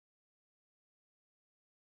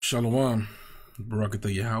Shalom.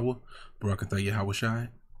 Barakatah Yahweh. Barakatah Yahawashi.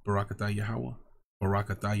 Barakatah Yahweh.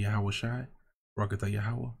 Barakatah Yahawashi. Barakatah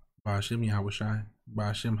Yahweh. Ba'ashem Yahawashi.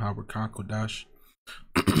 Ba'ashem Harakah Kodash.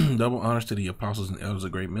 Double honors to the apostles and elders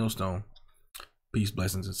of Great Millstone. Peace,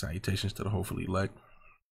 blessings, and salutations to the hopefully elect.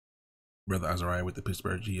 Brother Azariah with the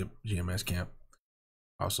Pittsburgh GMS camp,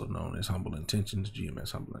 also known as Humble Intentions,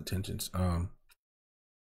 GMS Humble Intentions. I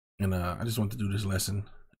just want to do this lesson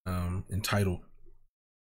entitled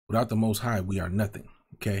Without the Most High, We Are Nothing.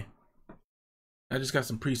 Okay. I just got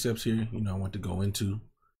some precepts here, I want to go into.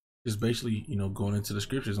 Just basically, going into the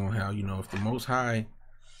scriptures on how, if the Most High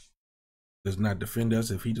does not defend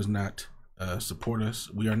us, if he does not support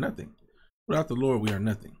us, we are nothing. Without the Lord, we are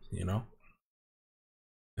nothing, And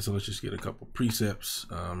so let's just get a couple precepts.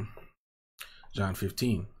 John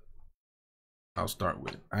 15. I'll start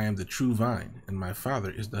with, I am the true vine, and my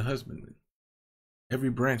Father is the husbandman. Every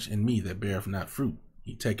branch in me that beareth not fruit,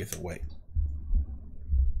 he taketh away.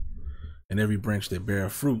 And every branch that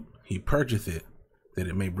beareth fruit, he purgeth it, that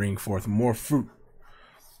it may bring forth more fruit.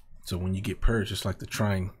 So when you get purged, it's like the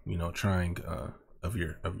trying of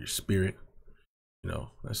your spirit.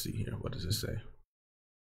 Let's see here. What does it say?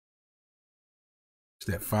 It's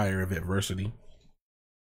that fire of adversity.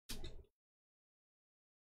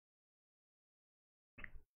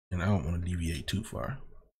 And I don't want to deviate too far.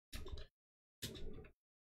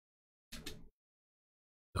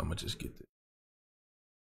 So I'm going to just get this.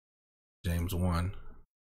 James 1,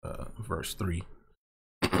 verse 3.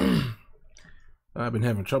 I've been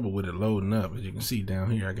having trouble with it loading up. As you can see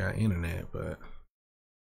down here, I got internet, but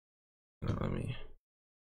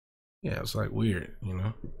yeah, it's like weird,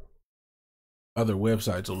 Other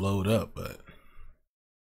websites will load up, but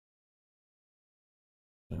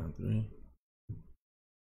John 3.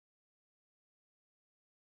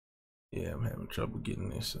 Yeah, I'm having trouble getting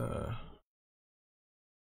this.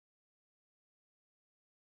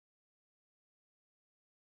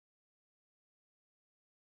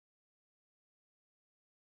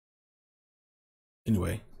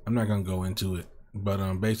 Anyway, I'm not gonna go into it, but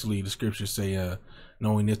basically the scriptures say,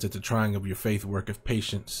 knowing this, that the trying of your faith worketh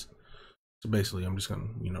patience. So basically, I'm just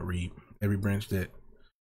gonna read every branch that.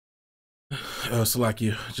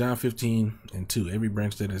 Salakia, John 15:2. Every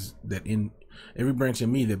branch every branch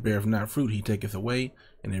in me that beareth not fruit, he taketh away,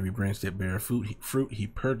 and every branch that beareth fruit, he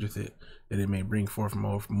purgeth it, that it may bring forth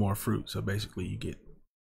more fruit. So basically, you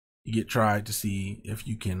get tried to see if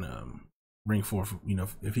you can bring forth,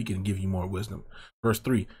 if he can give you more wisdom. Verse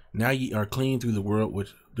 3. Now ye are clean through the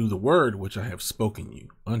word which I have spoken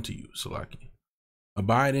unto you. Salakia.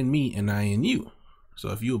 Abide in me, and I in you. So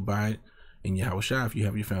if you abide in Yahawashi, if you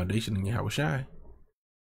have your foundation in Yahawashi,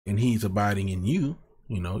 and he's abiding in you,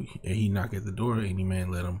 and he knock at the door, any man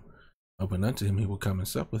let him open unto him, he will come and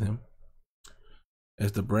sup with him.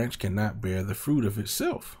 As the branch cannot bear the fruit of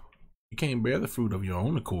itself. You can't bear the fruit of your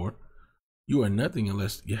own accord. You are nothing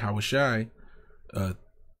unless Yahawashi,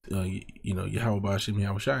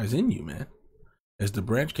 Yahawashi is in you, man. As the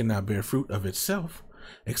branch cannot bear fruit of itself,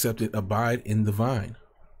 except it abide in the vine.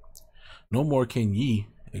 No more can ye,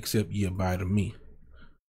 except ye abide in me.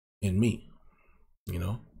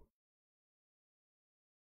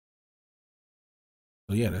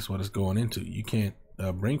 So yeah, that's what it's going into. You can't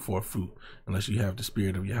bring forth fruit unless you have the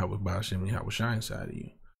spirit of Yahweh Ba'ashem Yahawashi inside of you.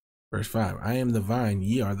 Verse 5, I am the vine,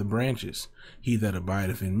 ye are the branches. He that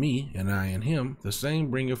abideth in me, and I in him, the same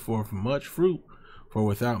bringeth forth much fruit. For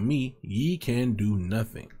without me, ye can do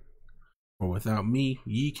nothing. For without me,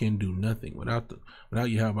 ye can do nothing. Without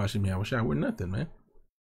Yahweh Ba'ashem Yahawashi, we're nothing, man.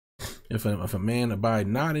 If a man abide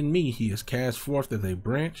not in me, he is cast forth as a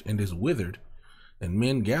branch and is withered. And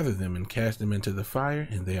men gather them and cast them into the fire,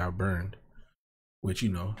 and they are burned. Which,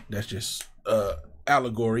 that's just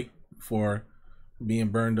allegory for being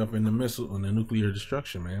burned up in the nuclear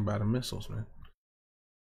destruction, man, by the missiles, man.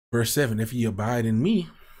 Verse 7, if ye abide in me,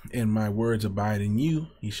 and my words abide in you,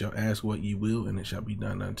 ye shall ask what ye will, and it shall be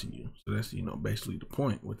done unto you. So that's, basically the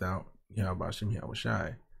point. Without Yahweh Hashem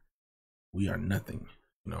Yahawashi, we are nothing,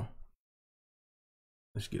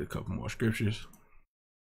 Let's get a couple more scriptures.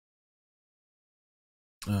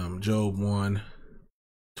 Job 1,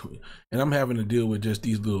 and I'm having to deal with just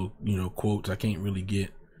these little, quotes. I can't really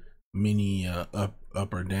get many up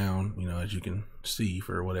or down, as you can see,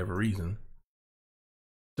 for whatever reason.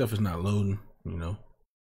 Stuff is not loading, I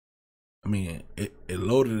mean, it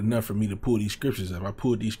loaded enough for me to pull these scriptures up. I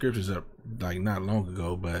pulled these scriptures up like not long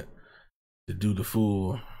ago, but to do the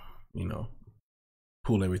full,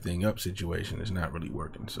 pull everything up situation is not really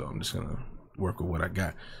working. So I'm just gonna work with what I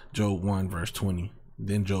got. Job 1 verse 20.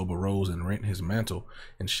 Then Job arose and rent his mantle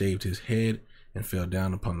and shaved his head and fell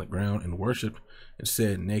down upon the ground and worshipped, and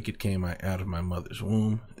said, naked came I out of my mother's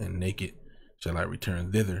womb, and naked shall I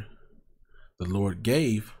return thither. The Lord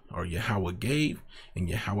gave, or Yahweh gave, and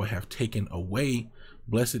Yahweh have taken away.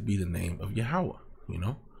 Blessed be the name of Yahweh.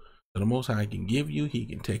 So the Most High can give you, he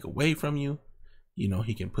can take away from you.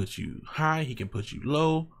 He can put you high, he can put you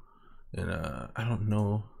low. And I don't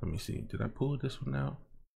know, let me see, did I pull this one out?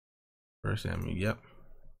 1 Samuel, yep.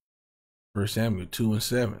 1 Samuel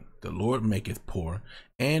 2:7. The Lord maketh poor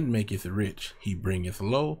and maketh rich. He bringeth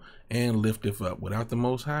low and lifteth up. Without the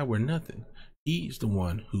Most High, we're nothing. He's the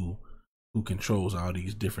one who controls all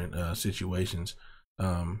these different situations.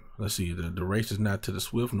 Let's see, the race is not to the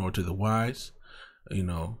swift nor to the wise,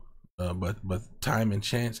 but time and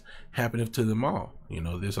chance happeneth to them all.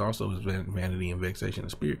 This also is vanity and vexation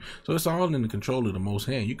of spirit. So it's all in the control of the Most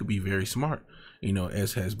High. You could be very smart,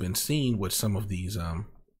 as has been seen with some of these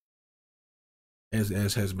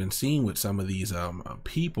as has been seen with some of these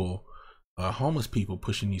people, homeless people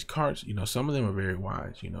pushing these carts. Some of them are very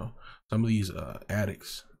wise. Some of these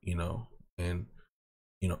addicts, and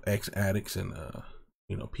ex-addicts and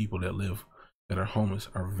people that are homeless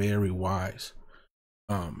are very wise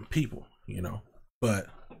people, but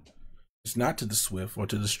it's not to the swift or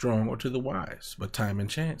to the strong or to the wise, but time and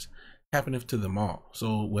chance happeneth to them all.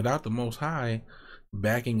 So without the Most High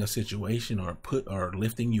backing a situation or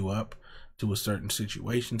lifting you up to a certain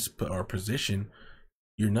situation or position,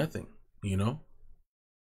 you're nothing.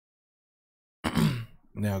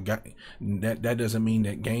 Now, that doesn't mean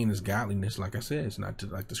that gain is godliness. Like I said, it's not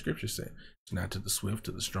like the scripture said. It's not to the swift,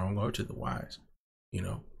 to the strong, or to the wise.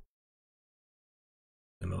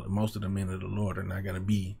 Most of the men of the Lord are not going to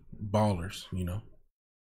be ballers.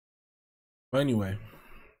 But anyway,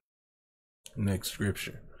 next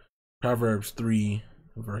scripture, Proverbs 3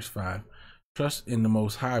 verse 5. Trust in the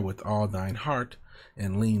Most High with all thine heart,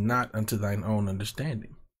 and lean not unto thine own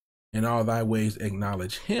understanding. In all thy ways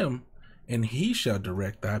acknowledge him, and he shall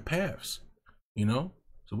direct thy paths. So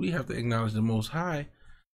we have to acknowledge the Most High,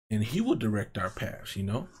 and he will direct our paths.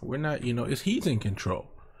 We're not, it's he's in control.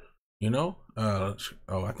 Oh,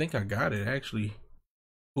 I think I got it actually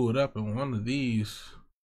pulled up in one of these.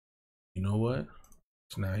 You know what?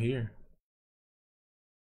 It's not here.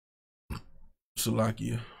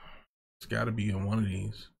 Salakia. It's got to be in one of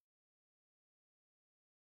these.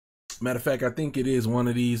 Matter of fact, I think it is one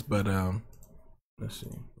of these, but let's see.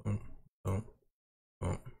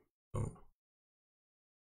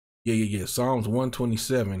 Yeah. Psalms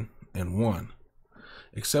 127:1.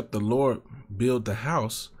 Except the Lord build the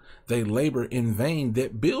house, they labor in vain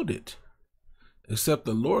that build it. Except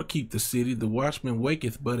the Lord keep the city, the watchman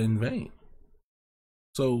waketh but in vain.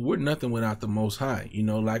 So we're nothing without the Most High.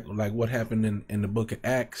 Like what happened in the book of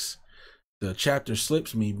Acts. The chapter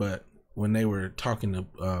slips me, but when they were talking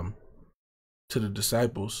to the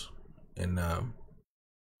disciples, and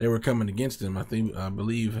they were coming against them, I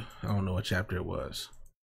believe, I don't know what chapter it was,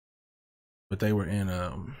 but they were in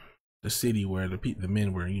the city where the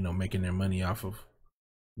men were, making their money off of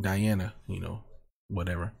Diana,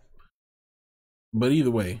 whatever. But either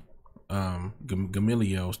way,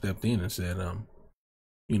 Gamaliel stepped in and said,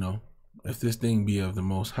 if this thing be of the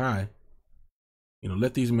Most High,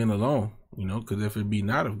 let these men alone, because if it be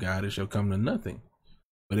not of God, it shall come to nothing.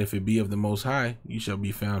 But if it be of the Most High, you shall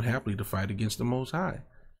be found happily to fight against the Most High.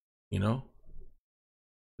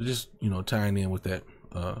 Just, tying in with that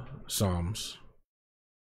Psalms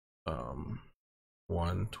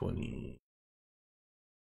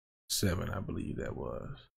 127, I believe that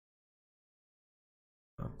was.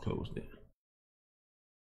 I closed it.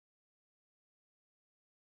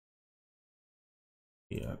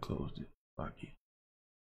 Yeah, I closed it. Lucky.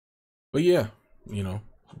 But yeah,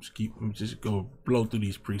 just go blow through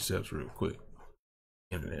these precepts real quick.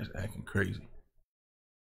 Internet's acting crazy.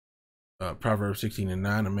 Proverbs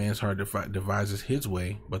 16:9. A man's heart devises his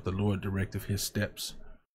way, but the Lord directeth his steps.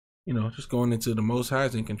 Just going into the Most High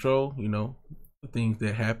is in control. The things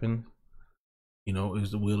that happen,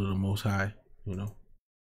 is the will of the Most High.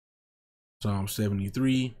 Psalm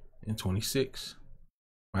 73:26.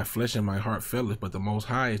 My flesh and my heart faileth, but the Most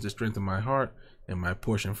High is the strength of my heart and my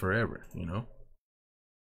portion forever.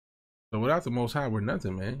 So without the Most High, we're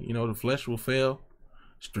nothing, man. The flesh will fail.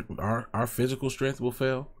 Our physical strength will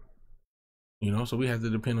fail. So we have to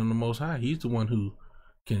depend on the Most High. He's the one who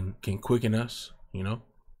can quicken us,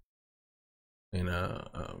 and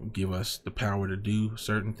give us the power to do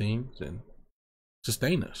certain things and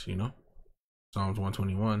sustain us. Psalms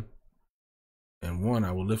 121:1.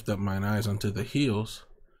 I will lift up mine eyes unto the hills,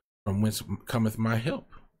 from whence cometh my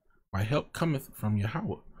help. My help cometh from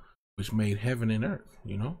Yahweh, which made heaven and earth.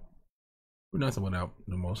 We're nothing without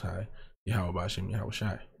the Most High. Yahweh Ba'ashem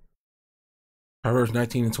Yahawashi. Proverbs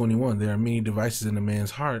 19 and 21. There are many devices in a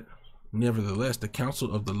man's heart. Nevertheless, the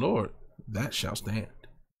counsel of the Lord, that shall stand.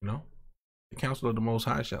 You know, the counsel of the Most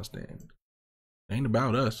High shall stand. It ain't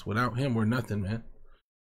about us. Without him, we're nothing, man.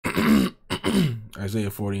 Isaiah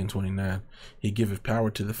 40 and 29. He giveth power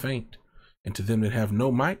to the faint, and to them that have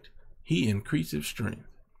no might, he increaseth strength.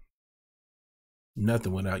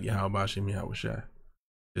 Nothing without Yahweh Ba'ashem Yahawashi.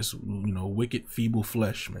 Just, you know, wicked, feeble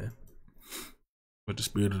flesh, man. But the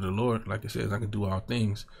Spirit of the Lord, like it says, I can do all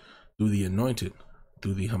things through the anointed,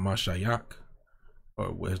 through the Hamashiach,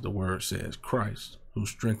 or as the word says, Christ, who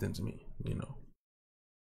strengthens me, you know.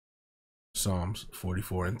 Psalms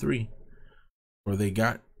 44 and 3. For they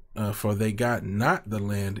got not the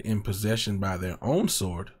land in possession by their own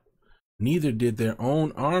sword, neither did their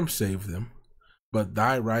own arm save them, but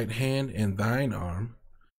thy right hand and thine arm,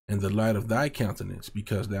 and the light of thy countenance,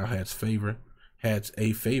 because thou hadst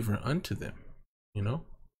a favor unto them. You know,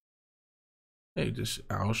 hey, just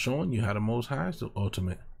I was showing you how the Most High is the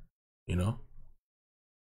ultimate. You know,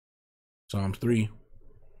 Psalms 3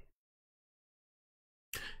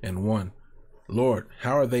 and 1. Lord,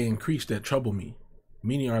 how are they increased that trouble me?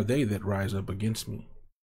 Many are they that rise up against me.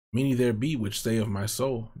 Many there be which say of my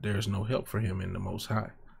soul, there is no help for him in the Most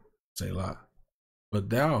High. Selah. But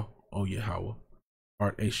thou, O Yahweh,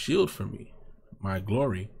 art a shield for me, my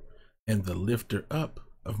glory, and the lifter up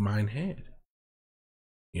of mine head.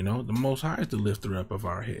 You know, the Most High is the lifter up of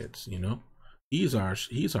our heads. You know, he's our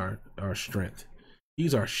strength.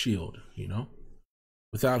 He's our shield. You know,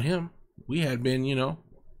 without him, we had been, you know,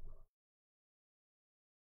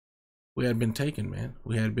 we had been taken, man.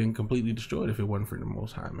 We had been completely destroyed if it wasn't for the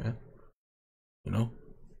Most High, man. You know.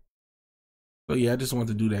 So yeah, I just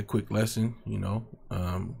wanted to do that quick lesson. You know,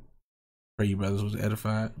 pray you brothers was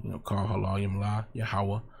edified. You know, call halal yamla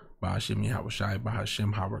Yahweh Ba'ashem Yahawashi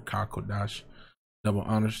Ba'ashem Harakah Kodash. Double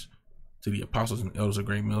honors to the apostles and elders of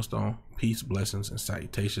Great Millstone. Peace, blessings, and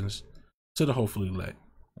salutations to the hopefully elect.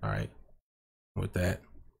 All right. With that,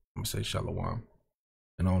 I'm going to say shalom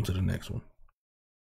and on to the next one.